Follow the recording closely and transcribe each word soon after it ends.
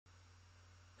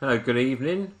Hello, good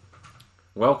evening.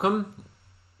 Welcome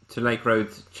to Lake Road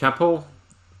Chapel,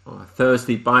 our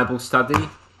Thursday Bible study.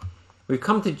 We've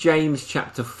come to James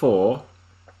chapter 4.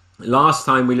 Last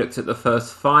time we looked at the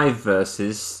first 5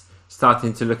 verses,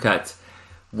 starting to look at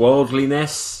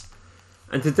worldliness.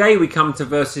 And today we come to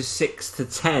verses 6 to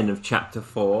 10 of chapter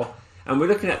 4, and we're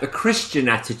looking at the Christian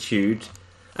attitude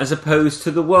as opposed to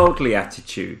the worldly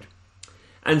attitude.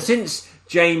 And since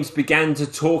James began to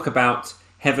talk about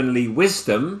heavenly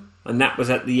wisdom, and that was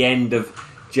at the end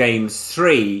of James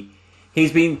 3,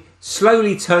 he's been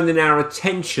slowly turning our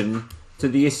attention to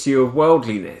the issue of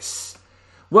worldliness.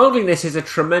 Worldliness is a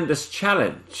tremendous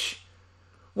challenge.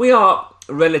 We are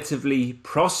relatively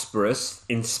prosperous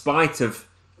in spite of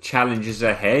challenges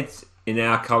ahead in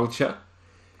our culture.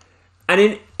 And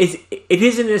it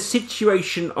is in a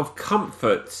situation of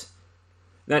comfort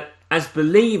that as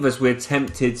believers we're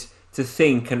tempted to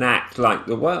think and act like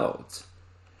the world.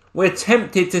 We're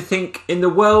tempted to think in the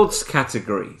world's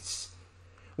categories.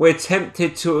 We're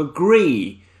tempted to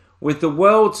agree with the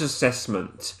world's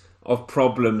assessment of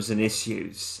problems and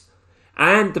issues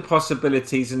and the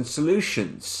possibilities and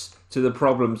solutions to the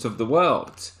problems of the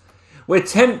world. We're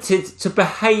tempted to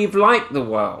behave like the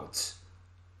world,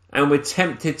 and we're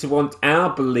tempted to want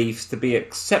our beliefs to be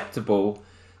acceptable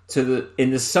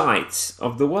in the sight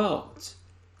of the world.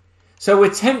 So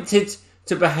we're tempted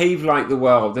to behave like the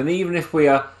world, and even if we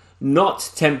are not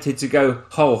tempted to go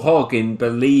whole hog in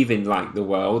believing like the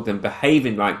world and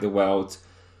behaving like the world,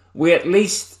 we at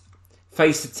least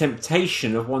face the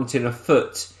temptation of wanting a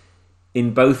foot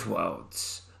in both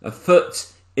worlds. A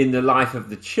foot in the life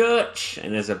of the church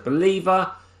and as a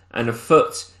believer, and a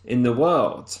foot in the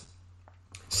world.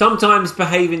 Sometimes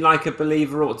behaving like a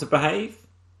believer ought to behave,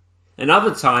 and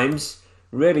other times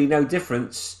really no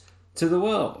difference to the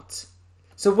world.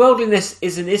 So worldliness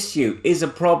is an issue, is a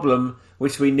problem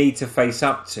which we need to face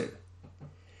up to.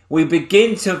 We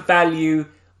begin to value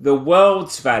the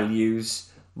world's values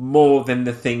more than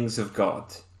the things of God.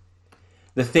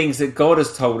 The things that God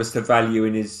has told us to value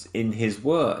in His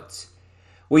Word.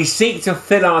 We seek to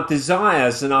fill our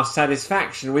desires and our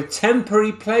satisfaction with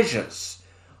temporary pleasures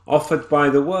offered by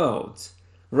the world,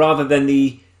 rather than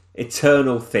the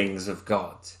eternal things of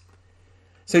God.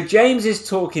 So James is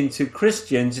talking to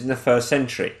Christians in the first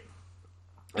century,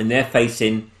 and they're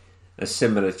facing a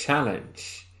similar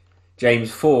challenge.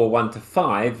 James 4,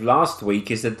 1-5, last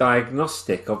week, is the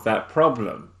diagnostic of that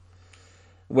problem,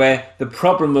 where the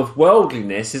problem of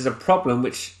worldliness is a problem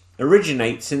which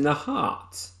originates in the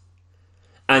heart.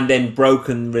 And then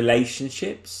broken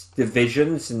relationships,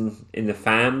 divisions in the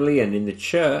family and in the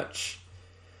church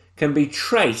can be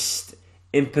traced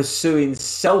in pursuing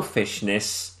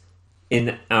selfishness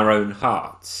in our own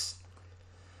hearts.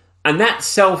 And that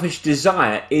selfish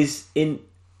desire is in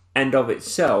and of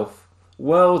itself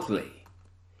worldly.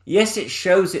 Yes, it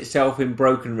shows itself in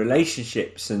broken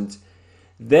relationships, and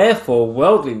therefore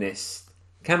worldliness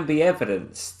can be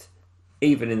evidenced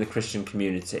even in the Christian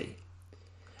community.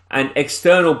 And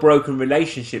external broken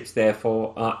relationships,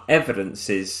 therefore, are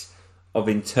evidences of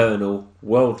internal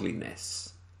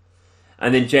worldliness.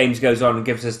 And then James goes on and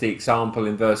gives us the example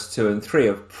in verse 2 and 3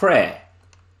 of prayer.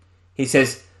 He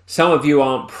says, some of you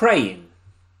aren't praying,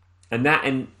 and that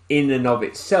in and of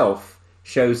itself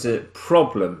shows a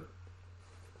problem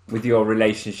with your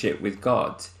relationship with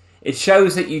God. It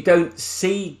shows that you don't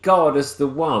see God as the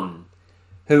one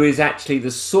who is actually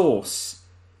the source,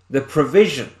 the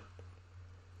provision,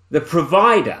 the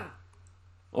provider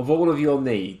of all of your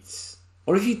needs.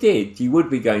 Or if you did, you would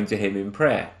be going to Him in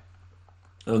prayer.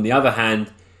 On the other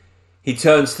hand, he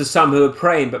turns to some who are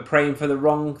praying, but praying for the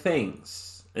wrong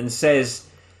things, and says,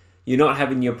 you're not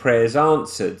having your prayers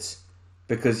answered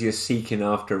because you're seeking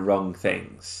after wrong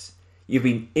things. You've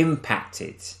been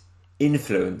impacted,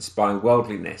 influenced by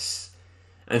worldliness.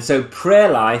 And so prayer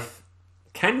life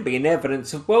can be an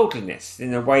evidence of worldliness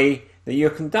in the way that you're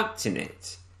conducting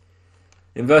it.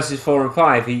 In verses 4 and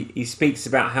 5, he speaks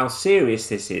about how serious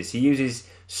this is. He uses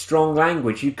strong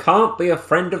language. You can't be a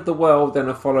friend of the world and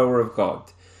a follower of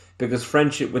God, because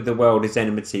friendship with the world is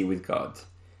enmity with God.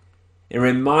 It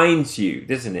reminds you,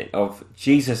 doesn't it, of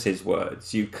Jesus'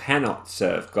 words, you cannot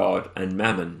serve God and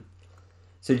mammon.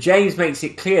 So James makes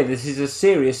it clear this is a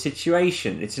serious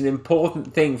situation. It's an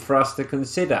important thing for us to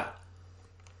consider.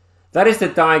 That is the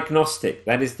diagnostic,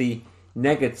 that is the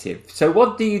negative. So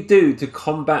what do you do to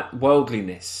combat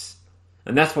worldliness?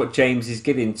 And that's what James is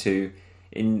getting to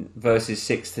in verses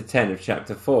 6 to 10 of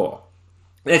chapter 4.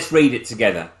 Let's read it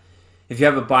together. If you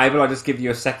have a Bible, I'll just give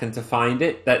you a second to find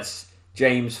it. That's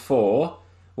James 4.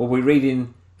 We'll be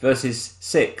reading verses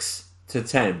 6 to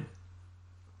 10.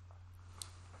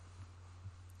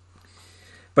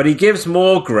 But he gives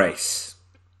more grace.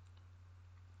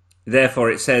 Therefore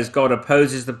it says, God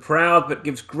opposes the proud, but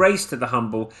gives grace to the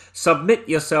humble. Submit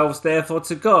yourselves therefore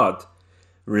to God.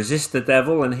 Resist the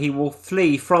devil, and he will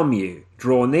flee from you.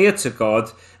 Draw near to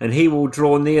God, and he will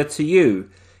draw near to you.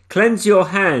 Cleanse your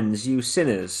hands, you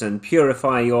sinners, and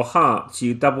purify your hearts,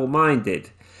 you double-minded.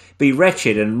 Be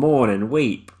wretched and mourn and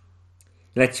weep.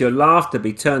 Let your laughter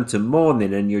be turned to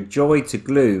mourning and your joy to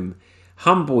gloom.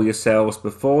 Humble yourselves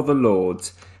before the Lord,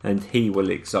 and he will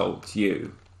exalt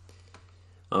you.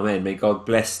 Amen. May God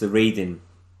bless the reading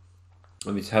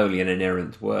of his holy and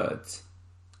inerrant words.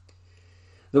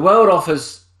 The world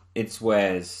offers its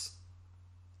wares,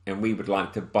 and we would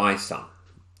like to buy some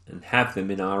and have them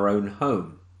in our own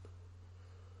home.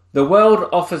 The world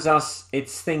offers us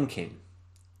its thinking,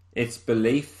 its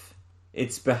belief,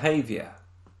 its behaviour.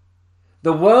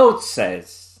 The world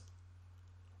says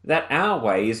that our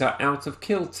ways are out of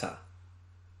kilter,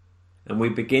 and we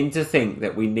begin to think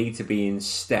that we need to be in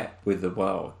step with the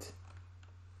world.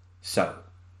 So,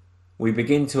 we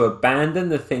begin to abandon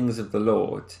the things of the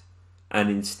Lord and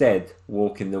instead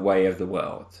walk in the way of the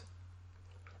world.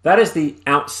 That is the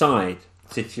outside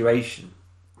situation.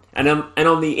 And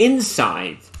on the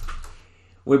inside,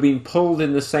 we're being pulled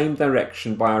in the same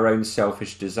direction by our own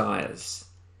selfish desires.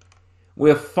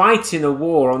 We're fighting a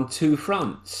war on two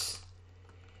fronts.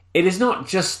 It is not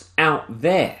just out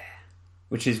there,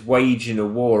 which is waging a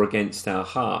war against our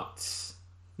hearts.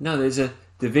 No, there's a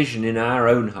division in our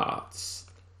own hearts.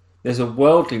 There's a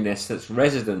worldliness that's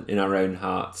resident in our own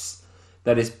hearts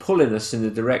that is pulling us in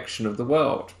the direction of the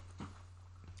world.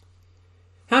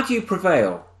 How do you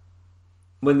prevail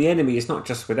when the enemy is not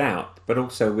just without, but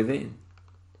also within?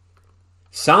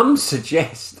 Some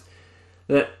suggest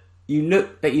that you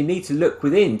need to look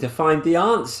within to find the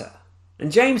answer.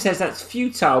 And James says that's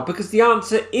futile because the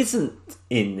answer isn't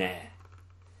in there.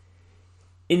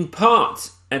 In part,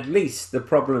 at least, the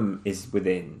problem is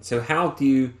within. So how do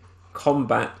you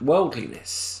combat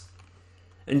worldliness?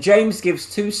 And James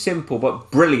gives two simple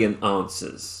but brilliant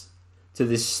answers to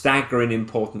this staggering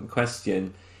important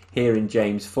question here in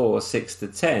James 4,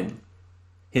 6-10.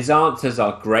 His answers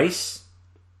are grace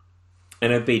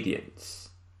and obedience.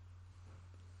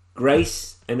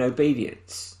 Grace and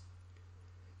obedience.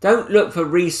 Don't look for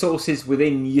resources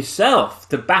within yourself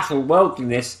to battle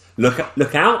worldliness. Look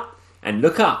out and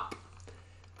look up.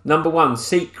 Number one,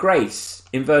 seek grace.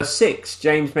 In verse 6,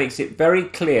 James makes it very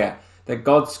clear that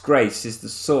God's grace is the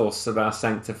source of our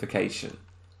sanctification.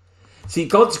 See,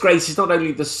 God's grace is not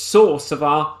only the source of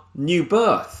our new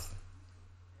birth.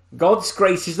 God's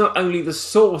grace is not only the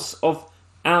source of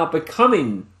our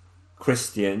becoming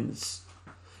Christians.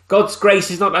 God's grace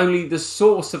is not only the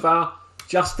source of our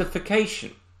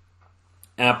justification,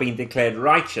 our being declared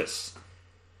righteous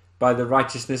by the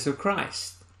righteousness of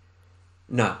Christ.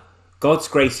 No, God's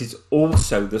grace is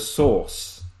also the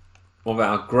source of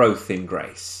our growth in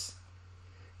grace.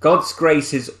 God's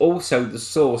grace is also the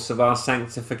source of our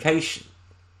sanctification.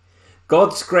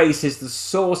 God's grace is the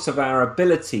source of our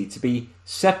ability to be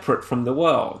separate from the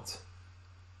world,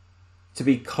 to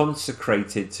be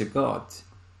consecrated to God.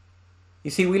 You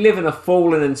see, we live in a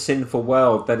fallen and sinful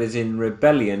world that is in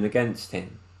rebellion against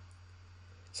him.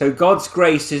 So God's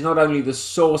grace is not only the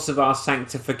source of our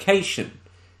sanctification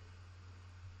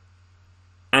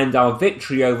and our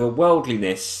victory over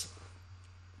worldliness,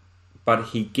 but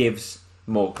he gives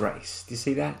more grace. Do you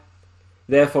see that?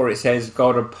 Therefore it says,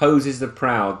 God opposes the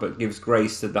proud but gives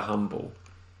grace to the humble.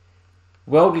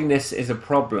 Worldliness is a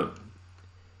problem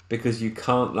because you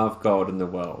can't love God and the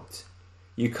world.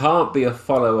 You can't be a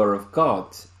follower of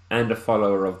God and a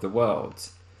follower of the world.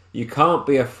 You can't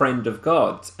be a friend of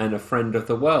God and a friend of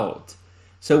the world.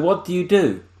 So what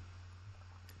do?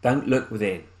 Don't look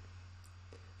within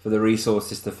for the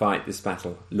resources to fight this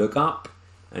battle. Look up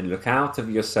and look out of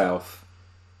yourself.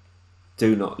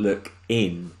 Do not look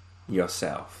in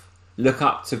yourself. Look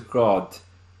up to God.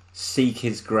 Seek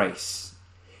his grace.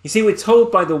 You see, we're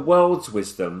told by the world's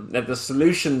wisdom that the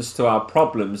solutions to our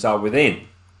problems are within.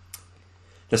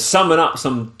 To summon up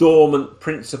some dormant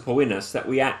principle in us that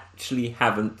we actually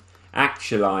haven't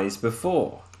actualized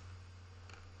before.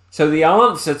 So the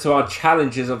answer to our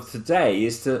challenges of today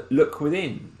is to look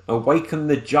within. Awaken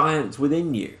the giant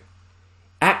within you.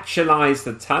 Actualize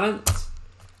the talent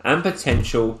and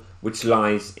potential which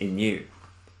lies in you.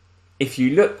 If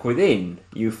you look within,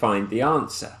 you find the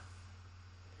answer.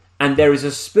 And there is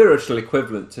a spiritual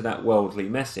equivalent to that worldly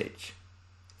message.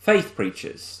 Faith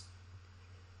preachers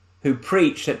who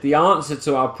preach that the answer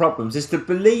to our problems is to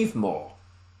believe more.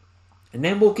 And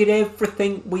then we'll get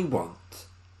everything we want.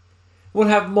 We'll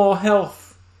have more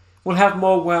health. We'll have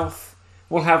more wealth.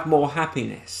 We'll have more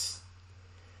happiness.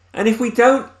 And if we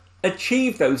don't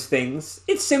achieve those things,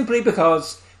 it's simply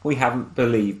because we haven't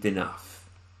believed enough.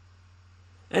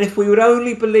 And if we would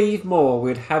only believe more,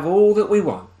 we'd have all that we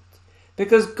want,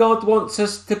 because God wants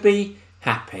us to be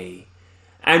happy.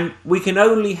 And we can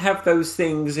only have those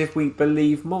things if we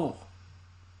believe more.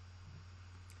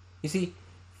 You see,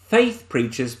 faith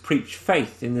preachers preach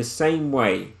faith in the same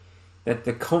way that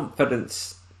the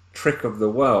confidence trick of the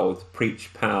world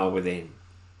preach power within.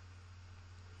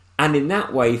 And in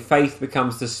that way, faith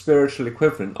becomes the spiritual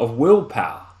equivalent of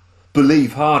willpower.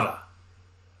 Believe harder.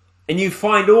 And you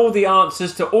find all the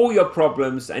answers to all your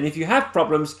problems. And if you have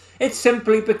problems, it's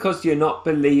simply because you're not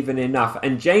believing enough.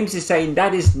 And James is saying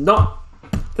that is not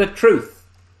the truth.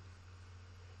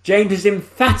 James is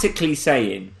emphatically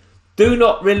saying, do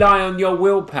not rely on your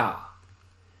willpower.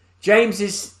 James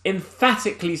is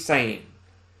emphatically saying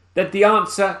that the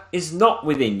answer is not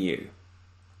within you.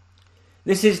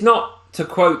 This is not, to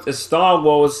quote a Star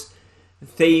Wars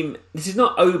theme, this is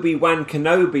not Obi-Wan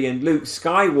Kenobi and Luke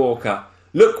Skywalker.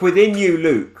 Look within you,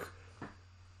 Luke.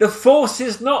 The Force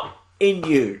is not in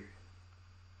you.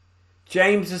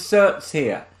 James asserts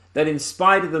here that in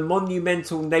spite of the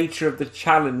monumental nature of the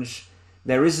challenge,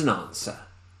 there is an answer,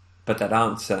 but that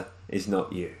answer is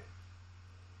not you.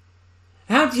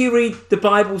 How do you read the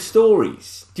Bible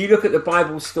stories? Do you look at the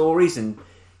Bible stories and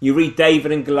you read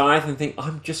David and Goliath and think,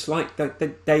 I'm just like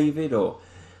David, or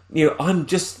I'm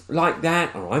just like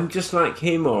that, or I'm just like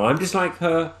him, or I'm just like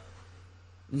her?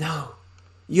 No,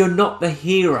 you're not the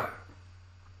hero.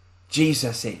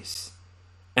 Jesus is.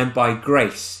 And by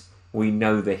grace, we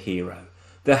know the hero.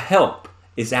 The help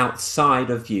is outside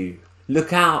of you.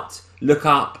 Look out, look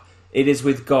up. It is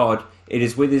with God. It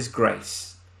is with his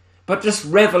grace. But just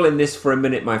revel in this for a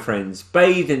minute, my friends.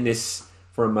 Bathe in this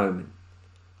for a moment.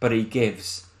 But he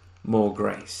gives more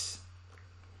grace.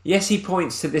 Yes, he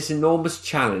points to this enormous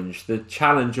challenge, the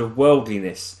challenge of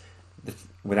worldliness,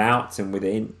 without and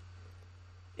within.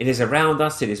 It is around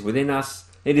us, it is within us,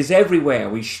 it is everywhere.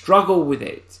 We struggle with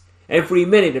it every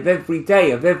minute of every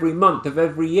day, of every month, of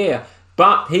every year.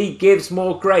 But he gives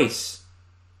more grace.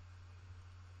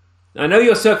 I know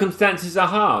your circumstances are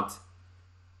hard,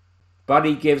 but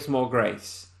he gives more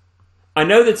grace. I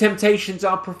know the temptations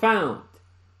are profound,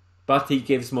 but he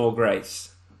gives more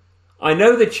grace. I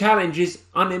know the challenge is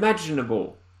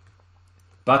unimaginable,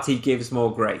 but he gives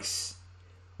more grace.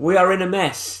 We are in a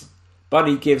mess, but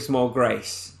he gives more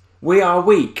grace. We are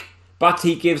weak, but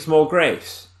he gives more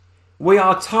grace. We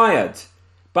are tired,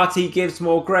 but he gives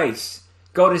more grace.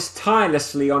 God is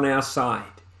tirelessly on our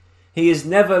side. He is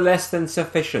never less than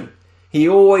sufficient. He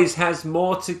always has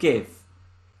more to give.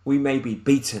 We may be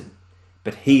beaten,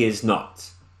 but he is not.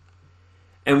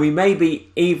 And we may be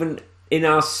even in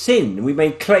our sin. We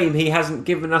may claim he hasn't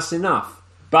given us enough,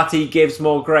 but he gives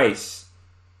more grace.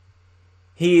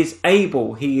 He is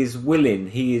able, he is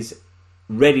willing, he is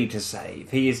ready to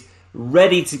save. He is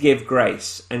ready to give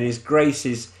grace, and his grace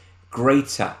is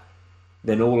greater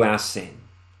than all our sin.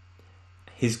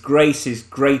 His grace is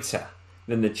greater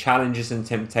than the challenges and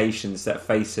temptations that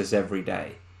face us every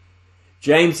day.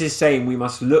 James is saying we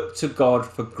must look to God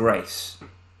for grace.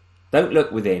 Don't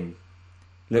look within.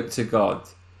 Look to God.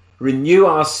 Renew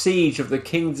our siege of the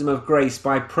kingdom of grace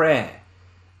by prayer.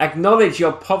 Acknowledge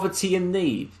your poverty and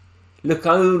need. Look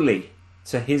only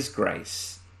to his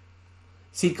grace.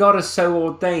 See, God has so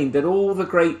ordained that all the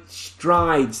great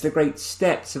strides, the great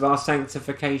steps of our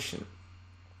sanctification,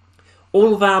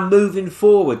 all of our moving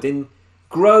forward in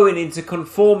growing into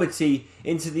conformity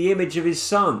into the image of his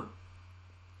Son,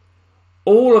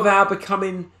 all of our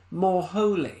becoming more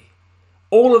holy,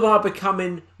 all of our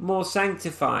becoming more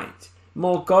sanctified,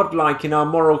 more godlike in our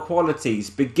moral qualities,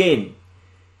 begin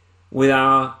with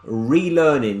our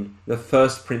relearning the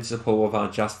first principle of our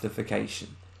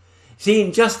justification. See,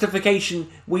 in justification,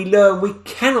 we learn we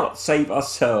cannot save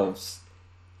ourselves.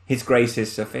 His grace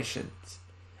is sufficient.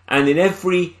 And in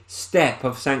every step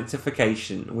of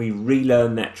sanctification, we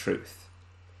relearn that truth.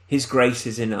 His grace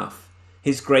is enough.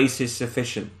 His grace is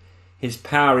sufficient. His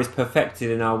power is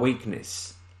perfected in our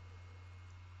weakness.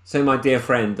 So, my dear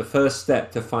friend, the first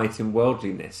step to fighting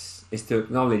worldliness is to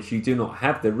acknowledge you do not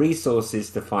have the resources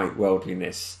to fight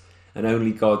worldliness, and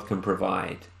only God can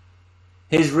provide.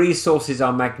 His resources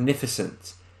are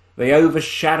magnificent. They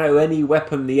overshadow any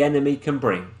weapon the enemy can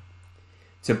bring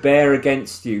to bear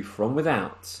against you from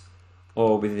without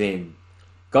or within.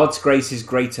 God's grace is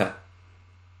greater.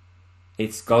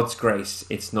 It's God's grace.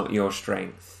 It's not your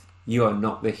strength. You are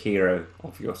not the hero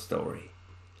of your story.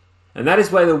 And that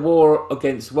is where the war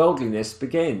against worldliness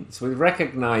begins, with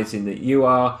recognizing that you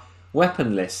are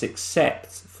weaponless except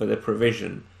for the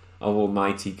provision of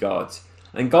Almighty God.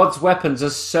 And God's weapons are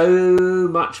so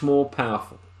much more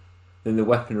powerful than the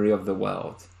weaponry of the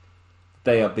world.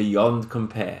 They are beyond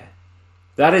compare.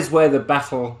 That is where the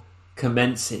battle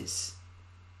commences.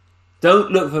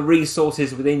 Don't look for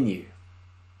resources within you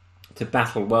to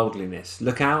battle worldliness.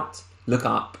 Look out, look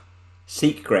up,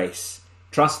 seek grace,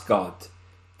 trust God,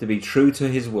 to be true to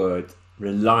his word,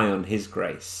 rely on his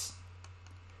grace.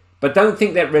 But don't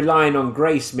think that relying on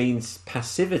grace means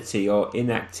passivity or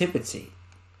inactivity,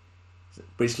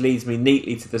 which leads me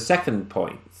neatly to the second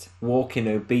point: walk in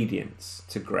obedience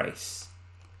to grace.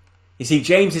 You see,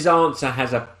 James's answer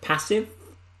has a passive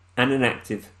and an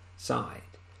active side.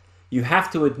 You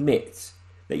have to admit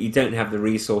that you don't have the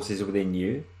resources within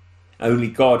you. Only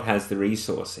God has the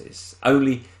resources.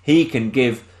 Only he can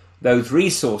give those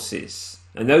resources.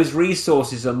 And those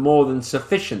resources are more than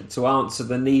sufficient to answer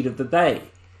the need of the day.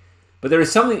 But there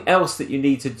is something else that you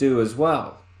need to do as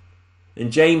well.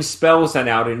 And James spells that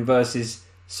out in verses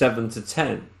 7 to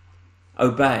 10.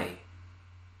 Obey.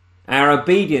 Our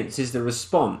obedience is the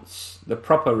response, the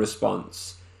proper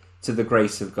response to the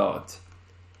grace of God.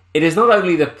 It is not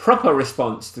only the proper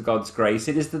response to God's grace,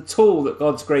 it is the tool that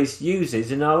God's grace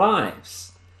uses in our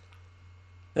lives.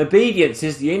 Obedience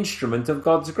is the instrument of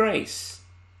God's grace.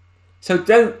 So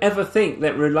don't ever think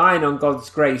that relying on God's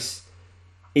grace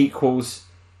equals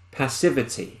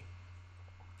passivity.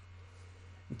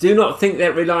 Do not think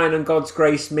that relying on God's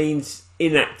grace means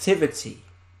inactivity.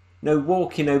 No,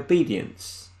 walk in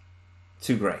obedience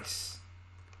to grace.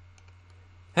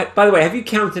 By the way, have you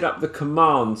counted up the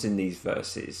commands in these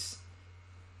verses?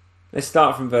 Let's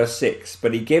start from verse 6.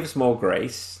 But he gives more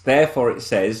grace. Therefore it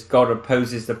says, God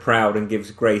opposes the proud and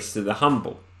gives grace to the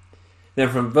humble. Then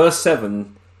from verse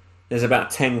 7, there's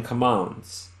about 10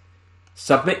 commands.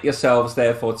 Submit yourselves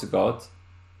therefore to God.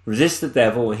 Resist the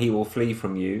devil and he will flee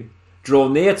from you. Draw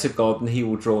near to God and he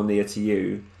will draw near to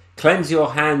you. Cleanse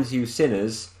your hands, you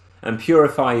sinners, and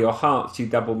purify your hearts, you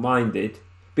double-minded.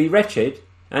 Be wretched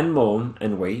and mourn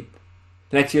and weep.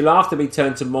 Let your laughter be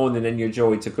turned to mourning and your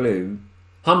joy to gloom.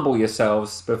 Humble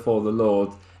yourselves before the Lord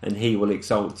and he will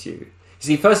exalt you. You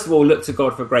see, first of all, look to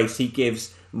God for grace. He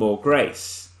gives more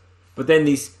grace. But then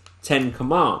these 10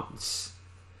 commands.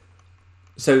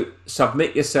 So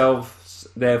submit yourselves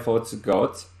therefore to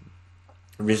God.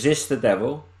 Resist the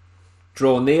devil.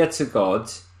 Draw near to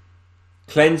God.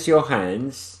 Cleanse your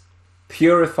hands.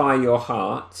 Purify your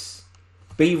hearts.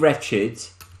 Be wretched.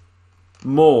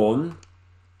 Mourn.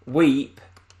 Weep.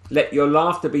 Let your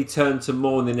laughter be turned to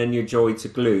mourning and your joy to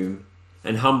gloom.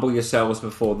 And humble yourselves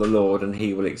before the Lord and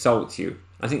he will exalt you.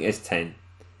 I think there's 10.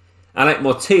 Alec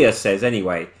Mortier says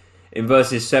anyway, in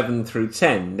verses 7 through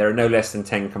 10, there are no less than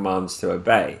 10 commands to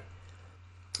obey.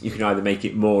 You can either make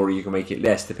it more or you can make it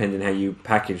less, depending how you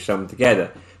package them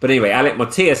together. But anyway, Alec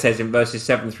Mortier says in verses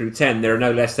 7 through 10, there are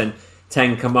no less than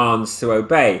 10 commands to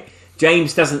obey.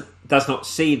 James does not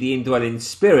see the indwelling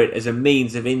Spirit as a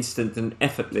means of instant and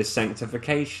effortless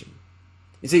sanctification.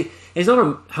 You see, it's not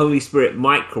a Holy Spirit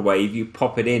microwave, you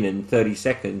pop it in 30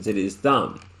 seconds it is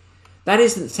done. That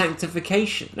isn't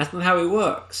sanctification. That's not how it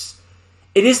works.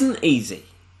 It isn't easy.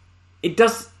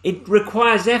 It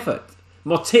requires effort.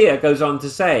 Mortier goes on to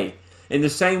say, in the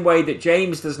same way that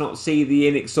James does not see the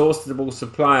inexhaustible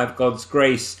supply of God's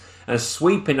grace as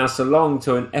sweeping us along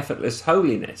to an effortless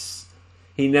holiness,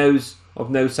 he knows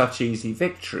of no such easy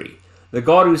victory. The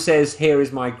God who says, here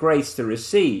is my grace to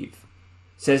receive,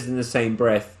 says in the same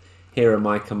breath, here are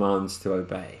my commands to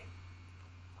obey.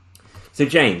 So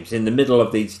James, in the middle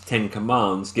of these 10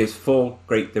 commands, gives 4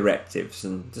 great directives.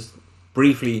 And just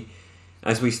briefly,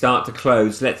 as we start to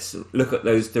close, let's look at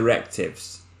those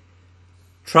directives.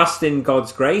 Trust in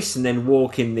God's grace and then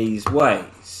walk in these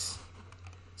ways.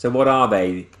 So what are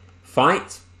they?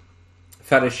 Fight,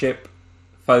 fellowship,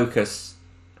 focus,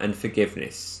 and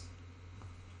forgiveness.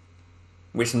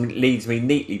 Which leads me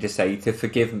neatly to say to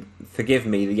forgive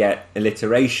me the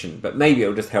alliteration, but maybe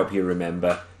it'll just help you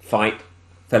remember. Fight,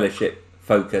 fellowship,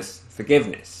 focus,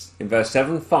 forgiveness. In verse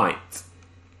 7, fight.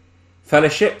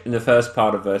 Fellowship in the first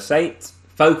part of verse 8.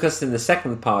 Focus in the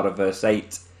second part of verse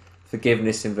 8.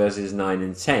 Forgiveness in verses 9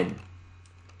 and 10.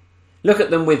 Look at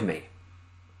them with me.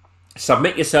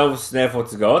 Submit yourselves therefore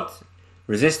to God.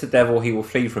 Resist the devil, he will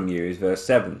flee from you, is verse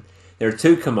 7. There are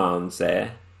 2 commands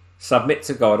there. Submit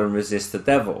to God and resist the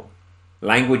devil.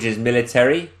 Language is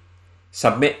military.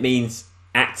 Submit means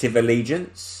active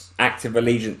allegiance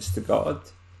to God.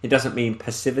 It doesn't mean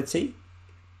passivity.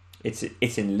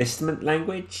 It's enlistment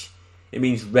language. It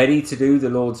means ready to do the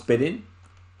Lord's bidding.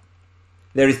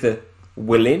 There is the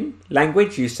willing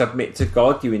language. You submit to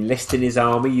God. You enlist in his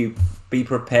army. You be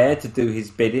prepared to do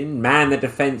his bidding. Man the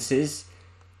defences.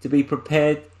 To be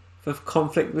prepared for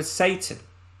conflict with Satan.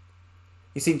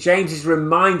 You see, James is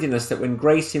reminding us that when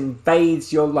grace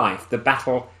invades your life, the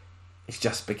battle is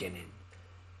just beginning.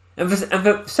 And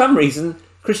for some reason,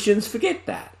 Christians forget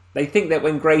that. They think that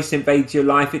when grace invades your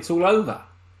life, it's all over.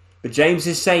 But James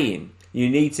is saying you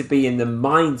need to be in the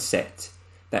mindset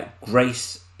that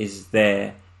grace is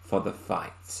there for the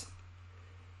fight.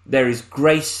 There is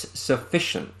grace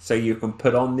sufficient so you can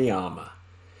put on the armour.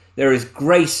 There is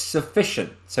grace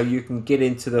sufficient so you can get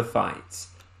into the fight.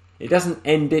 It doesn't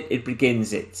end it, it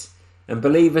begins it. And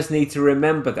believers need to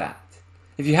remember that.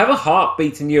 If you have a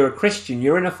heartbeat and you're a Christian,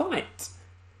 you're in a fight.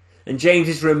 And James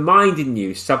is reminding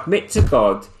you, submit to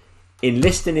God,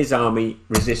 enlist in his army,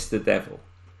 resist the devil.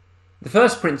 The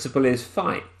first principle is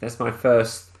fight. That's my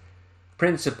first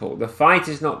principle. The fight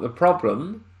is not the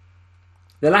problem.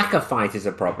 The lack of fight is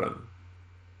a problem.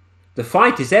 The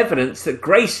fight is evidence that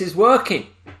grace is working.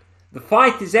 The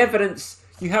fight is evidence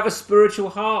you have a spiritual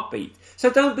heartbeat. So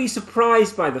don't be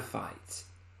surprised by the fight.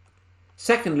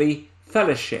 Secondly,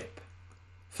 fellowship.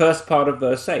 First part of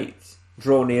verse 8.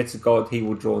 Draw near to God, he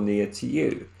will draw near to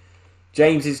you.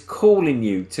 James is calling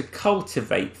you to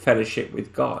cultivate fellowship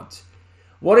with God.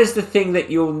 What is the thing that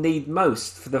you'll need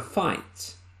most for the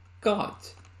fight? God.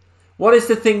 What is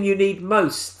the thing you need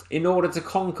most in order to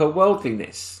conquer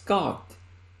worldliness? God.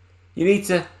 You need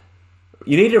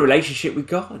a relationship with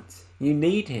God. You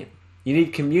need him. You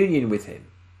need communion with him.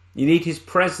 You need his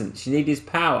presence. You need his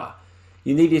power.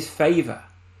 You need his favour.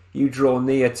 You draw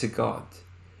near to God.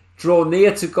 Draw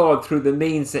near to God through the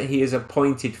means that he has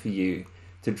appointed for you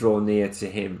to draw near to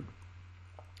him.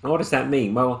 And what does that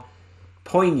mean? Well,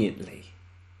 poignantly,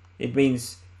 it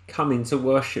means coming to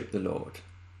worship the Lord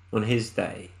on his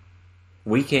day.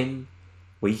 Week in,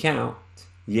 week out,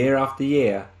 year after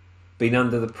year, being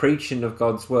under the preaching of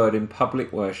God's word in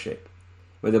public worship,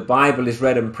 where the Bible is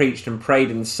read and preached and prayed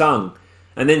and sung,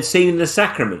 and then seen in the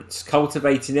sacraments,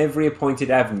 cultivating every appointed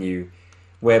avenue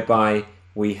whereby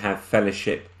we have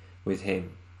fellowship with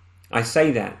him. I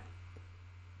say that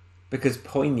because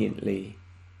poignantly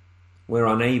we're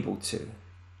unable to.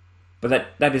 But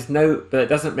that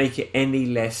doesn't make it any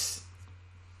less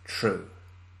true.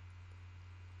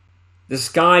 The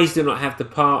skies do not have to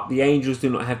part, the angels do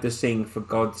not have to sing for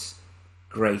God's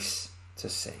grace to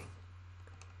sing.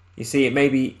 You see, it may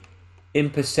be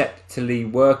imperceptibly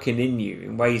working in you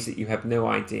in ways that you have no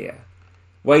idea,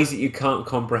 ways that you can't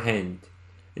comprehend.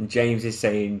 And James is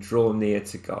saying, draw near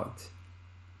to God.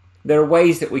 There are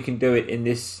ways that we can do it in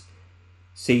this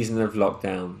season of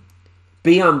lockdown.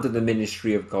 Be under the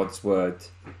ministry of God's word.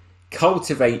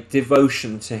 Cultivate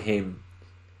devotion to him.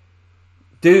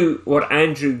 Do what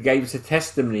Andrew gave us a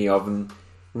testimony of and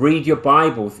read your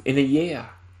Bible in a year.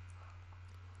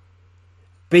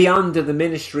 Be under the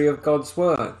ministry of God's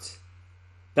word.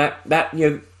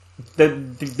 The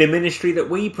ministry that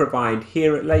we provide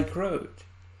here at Lake Road.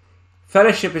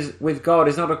 Fellowship with God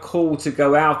is not a call to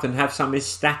go out and have some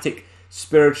ecstatic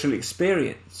spiritual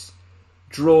experience.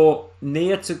 Draw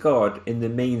near to God in the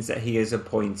means that he has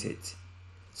appointed.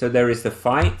 So there is the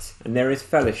fight and there is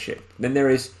fellowship. Then there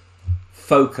is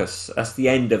focus. That's the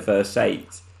end of verse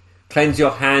 8. Cleanse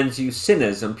your hands, you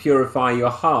sinners, and purify your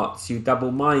hearts, you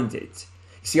double-minded.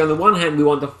 You see, on the one hand, we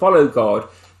want to follow God,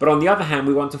 but on the other hand,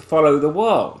 we want to follow the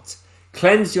world.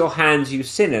 Cleanse your hands, you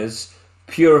sinners,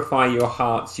 purify your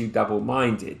hearts, you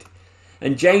double-minded.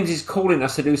 And James is calling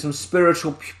us to do some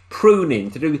spiritual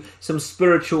pruning, to do some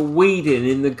spiritual weeding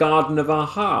in the garden of our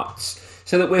hearts,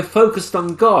 so that we're focused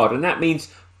on God. And that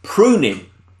means pruning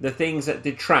the things that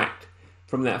detract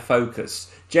from that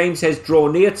focus. James says,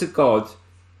 draw near to God,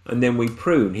 and then we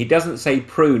prune. He doesn't say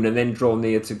prune and then draw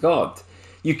near to God.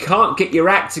 You can't get your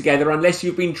act together unless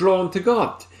you've been drawn to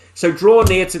God. So draw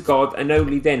near to God, and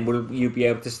only then will you be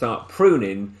able to start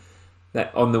pruning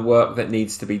that on the work that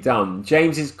needs to be done.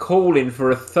 James is calling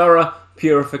for a thorough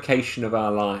purification of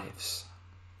our lives.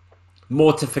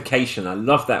 Mortification, I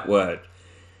love that word.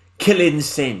 Killing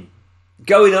sin,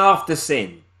 going after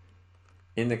sin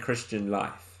in the Christian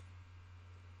life.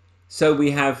 So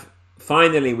we have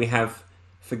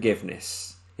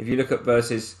forgiveness. If you look at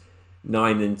verses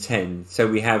 9 and 10, so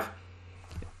we have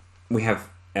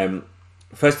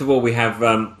first of all we have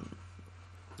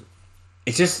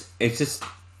it's just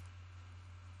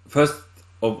first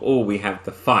of all we have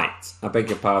the fight. I beg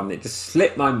your pardon, it just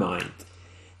slipped my mind.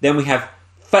 Then we have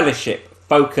fellowship,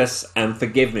 focus and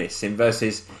forgiveness in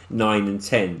verses 9 and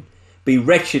 10. Be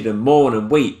wretched and mourn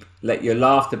and weep. Let your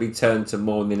laughter be turned to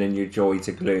mourning and your joy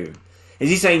to gloom. Is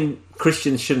he saying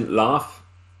Christians shouldn't laugh?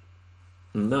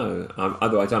 No,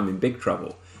 otherwise I'm in big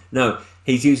trouble. No,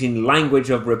 he's using language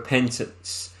of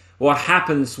repentance. What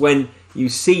happens when you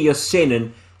see your sin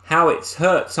and how it's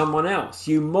hurt someone else.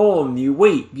 You mourn, you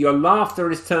weep. Your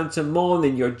laughter is turned to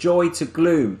mourning, your joy to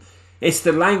gloom. It's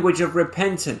the language of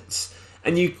repentance.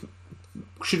 And you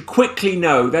should quickly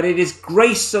know that it is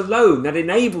grace alone that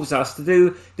enables us to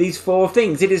do these four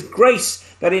things. It is grace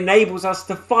that enables us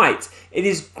to fight. It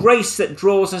is grace that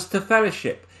draws us to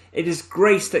fellowship. It is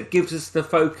grace that gives us the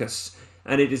focus.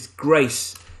 And it is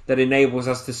grace that enables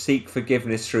us to seek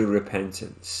forgiveness through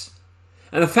repentance.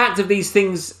 And the fact of these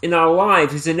things in our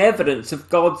lives is an evidence of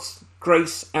God's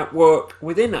grace at work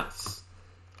within us.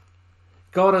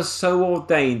 God has so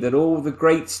ordained that all the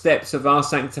great steps of our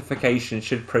sanctification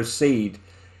should proceed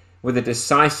with a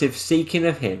decisive seeking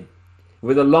of him,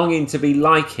 with a longing to be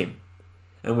like him,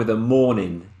 and with a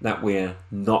mourning that we're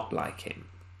not like him.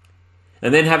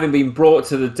 And then, having been brought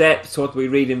to the depths, what we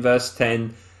read in verse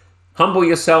 10, humble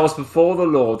yourselves before the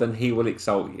Lord and he will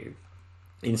exalt you.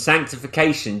 In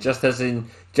sanctification, just as in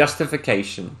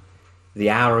justification,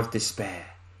 the hour of despair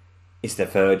is the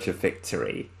verge of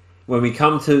victory. When we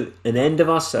come to an end of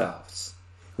ourselves,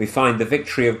 we find the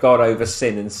victory of God over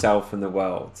sin and self and the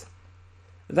world.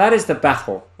 That is the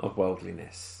battle of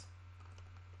worldliness.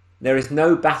 There is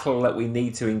no battle that we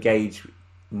need to engage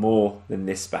more than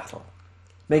this battle.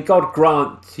 May God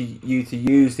grant to you to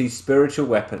use these spiritual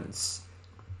weapons.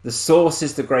 The source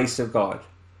is the grace of God.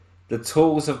 The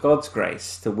tools of God's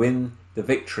grace to win the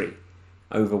victory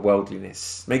over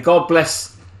worldliness. May God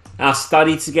bless our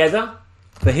study together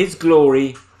for his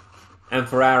glory and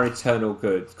for our eternal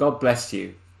good. God bless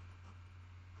you.